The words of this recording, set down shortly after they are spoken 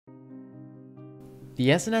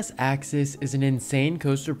The S&S Axis is an insane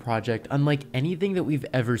coaster project unlike anything that we've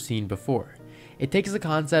ever seen before. It takes the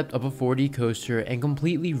concept of a 4D coaster and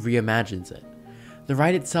completely reimagines it. The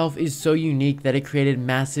ride itself is so unique that it created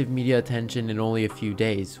massive media attention in only a few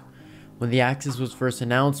days. When the Axis was first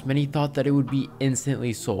announced, many thought that it would be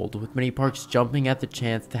instantly sold, with many parks jumping at the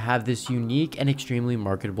chance to have this unique and extremely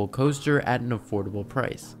marketable coaster at an affordable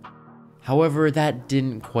price. However, that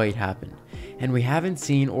didn't quite happen, and we haven't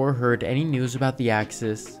seen or heard any news about the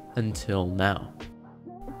Axis until now.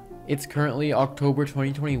 It's currently October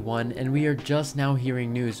 2021, and we are just now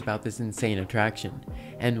hearing news about this insane attraction.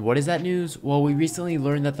 And what is that news? Well, we recently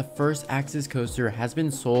learned that the first Axis coaster has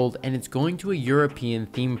been sold and it's going to a European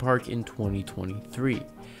theme park in 2023.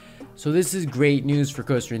 So this is great news for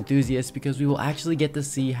coaster enthusiasts because we will actually get to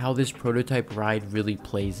see how this prototype ride really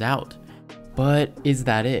plays out. But is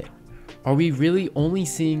that it? Are we really only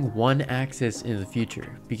seeing one Axis in the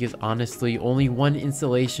future? Because honestly, only one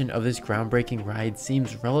installation of this groundbreaking ride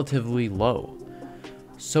seems relatively low.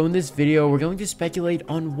 So in this video, we're going to speculate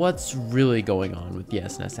on what's really going on with the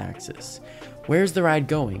S&S Axis. Where's the ride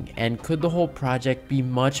going? And could the whole project be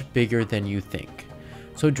much bigger than you think?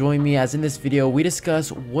 So join me as in this video, we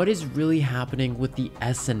discuss what is really happening with the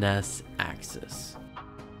S&S Axis.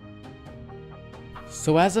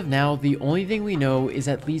 So as of now, the only thing we know is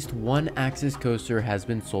at least one Axis coaster has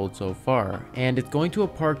been sold so far, and it's going to a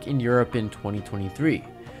park in Europe in 2023.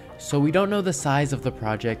 So we don't know the size of the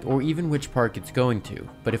project or even which park it's going to,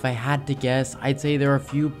 but if I had to guess, I'd say there are a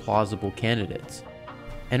few plausible candidates.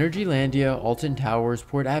 Energylandia, Alton Towers,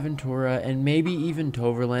 Port Aventura, and maybe even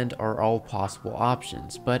Toverland are all possible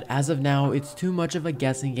options, but as of now, it's too much of a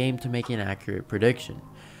guessing game to make an accurate prediction.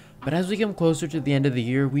 But as we come closer to the end of the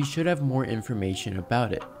year, we should have more information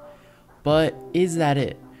about it. But is that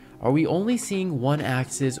it? Are we only seeing one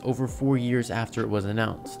Axis over 4 years after it was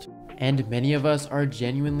announced? And many of us are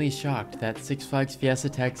genuinely shocked that Six Flags Fiesta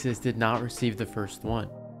Texas did not receive the first one.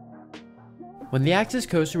 When the Axis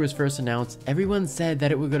coaster was first announced, everyone said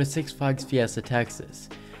that it would go to Six Flags Fiesta Texas.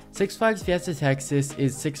 Six Flags Fiesta Texas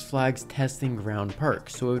is Six Flags' testing ground park,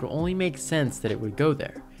 so it would only make sense that it would go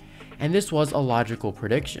there. And this was a logical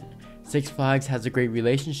prediction. Six Flags has a great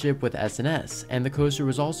relationship with S&S, and the coaster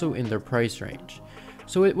was also in their price range.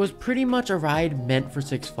 So it was pretty much a ride meant for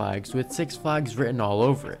Six Flags, with Six Flags written all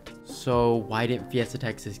over it. So why didn't Fiesta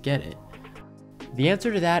Texas get it? The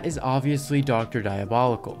answer to that is obviously Dr.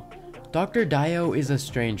 Diabolical. Dr. Dio is a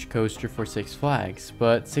strange coaster for Six Flags,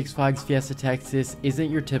 but Six Flags Fiesta Texas isn't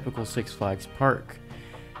your typical Six Flags park.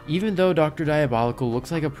 Even though Dr. Diabolical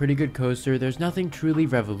looks like a pretty good coaster, there's nothing truly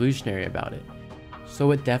revolutionary about it.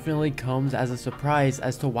 So it definitely comes as a surprise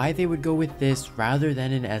as to why they would go with this rather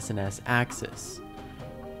than an S&S Axis.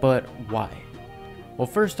 But why? Well,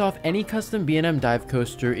 first off, any custom B&M dive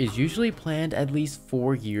coaster is usually planned at least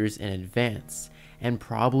 4 years in advance, and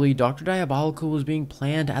probably Dr. Diabolical was being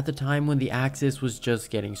planned at the time when the Axis was just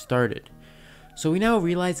getting started. So we now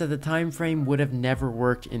realize that the time frame would have never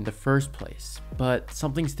worked in the first place, but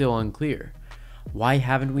something's still unclear. Why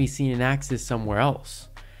haven't we seen an Axis somewhere else?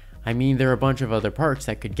 I mean, there are a bunch of other parks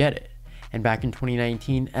that could get it, and back in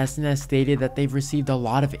 2019, S&S stated that they've received a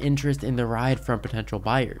lot of interest in the ride from potential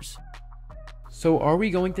buyers. So are we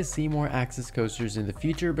going to see more Axis coasters in the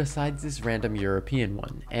future besides this random European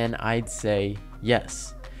one? And I'd say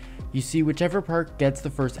yes. You see, whichever park gets the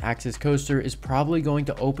first Axis coaster is probably going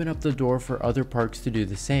to open up the door for other parks to do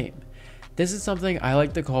the same. This is something I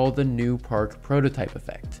like to call the new park prototype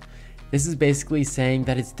effect. This is basically saying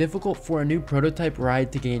that it's difficult for a new prototype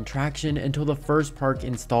ride to gain traction until the first park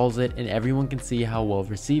installs it and everyone can see how well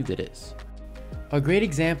received it is. A great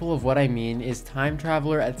example of what I mean is Time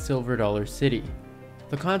Traveler at Silver Dollar City.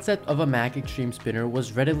 The concept of a Mack Extreme Spinner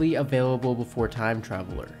was readily available before Time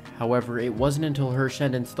Traveler. However, it wasn't until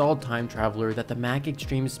Herschend installed Time Traveler that the Mack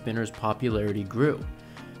Extreme Spinner's popularity grew.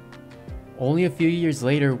 Only a few years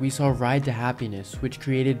later, we saw Ride to Happiness, which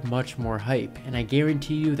created much more hype, and I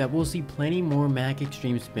guarantee you that we'll see plenty more Mack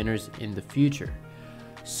Extreme Spinners in the future.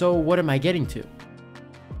 So what am I getting to?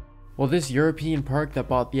 Well, this European park that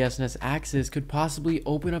bought the S&S Axis could possibly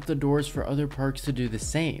open up the doors for other parks to do the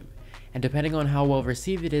same. And depending on how well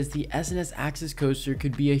received it is, the S&S Axis coaster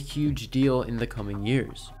could be a huge deal in the coming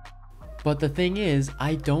years. But the thing is,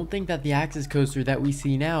 I don't think that the Axis coaster that we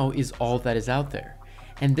see now is all that is out there.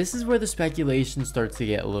 And this is where the speculation starts to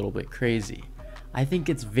get a little bit crazy. I think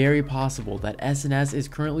it's very possible that S&S is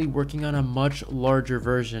currently working on a much larger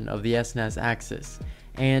version of the S&S Axis,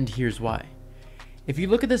 and here's why. If you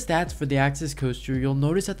look at the stats for the Axis coaster, you'll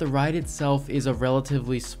notice that the ride itself is a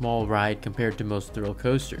relatively small ride compared to most thrill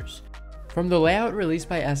coasters. From the layout released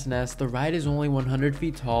by S&S, the ride is only 100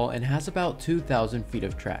 feet tall and has about 2,000 feet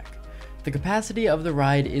of track. The capacity of the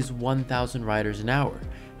ride is 1,000 riders an hour.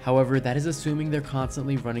 However, that is assuming they're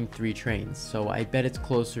constantly running 3 trains, so I bet it's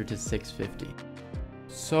closer to 650.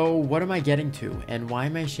 So what am I getting to, and why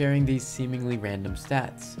am I sharing these seemingly random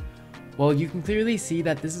stats? Well, you can clearly see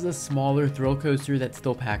that this is a smaller thrill coaster that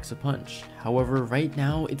still packs a punch. However, right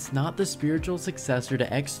now, it's not the spiritual successor to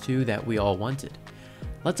X2 that we all wanted.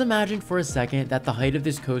 Let's imagine for a second that the height of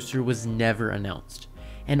this coaster was never announced,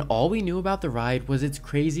 and all we knew about the ride was its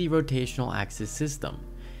crazy rotational axis system.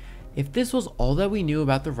 If this was all that we knew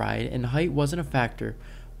about the ride and height wasn't a factor,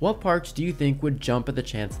 what parks do you think would jump at the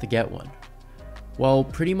chance to get one? Well,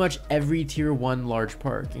 pretty much every tier 1 large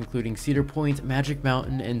park, including Cedar Point, Magic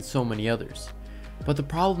Mountain, and so many others. But the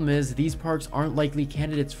problem is, these parks aren't likely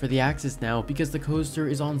candidates for the Axis now because the coaster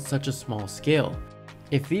is on such a small scale.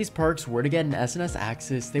 If these parks were to get an S&S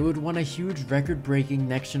Axis, they would want a huge record-breaking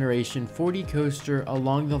next generation 4D coaster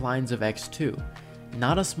along the lines of X2,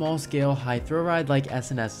 not a small scale high thrill ride like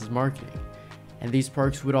S&S is marketing. And these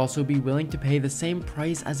parks would also be willing to pay the same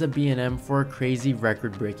price as a B&M for a crazy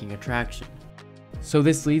record-breaking attraction. So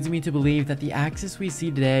this leads me to believe that the Axis we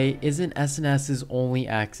see today isn't S&S's only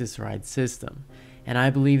Axis ride system. And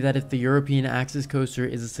I believe that if the European Axis coaster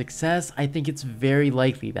is a success, I think it's very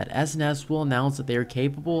likely that S&S will announce that they are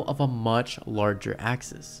capable of a much larger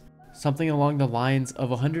Axis. Something along the lines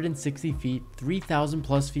of 160 feet, 3,000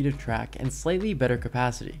 plus feet of track, and slightly better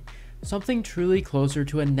capacity. Something truly closer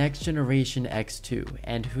to a next generation X2,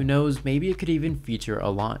 and who knows, maybe it could even feature a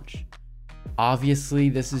launch. Obviously,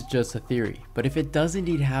 this is just a theory, but if it does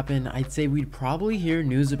indeed happen, I'd say we'd probably hear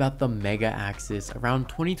news about the Mega Axis around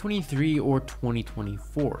 2023 or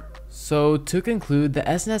 2024. So to conclude, the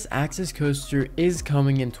S&S Axis coaster is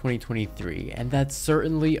coming in 2023, and that's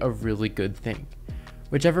certainly a really good thing.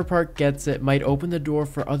 Whichever park gets it might open the door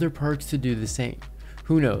for other parks to do the same.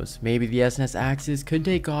 Who knows, maybe the S&S Axis could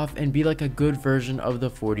take off and be like a good version of the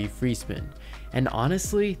 4D free spin, and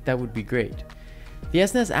honestly, that would be great. The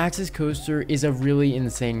S&S Axis coaster is a really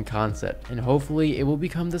insane concept, and hopefully it will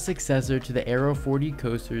become the successor to the Aero 4D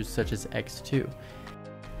coasters such as X2.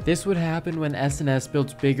 This would happen when S&S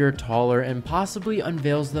builds bigger, taller, and possibly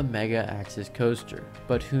unveils the Mega Axis coaster,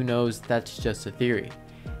 but who knows, that's just a theory.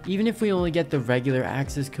 Even if we only get the regular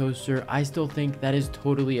Axis coaster, I still think that is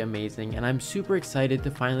totally amazing, and I'm super excited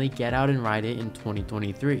to finally get out and ride it in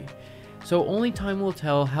 2023. So only time will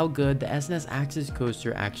tell how good the S&S Axis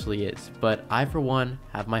coaster actually is, but I for one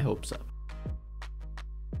have my hopes up.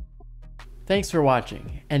 Thanks for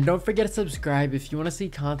watching, and don't forget to subscribe if you want to see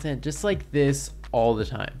content just like this all the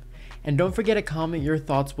time. And don't forget to comment your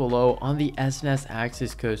thoughts below on the S&S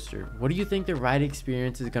Axis coaster. What do you think the ride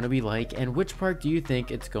experience is going to be like, and which park do you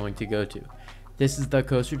think it's going to go to? This is the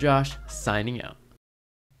Coaster Josh, signing out.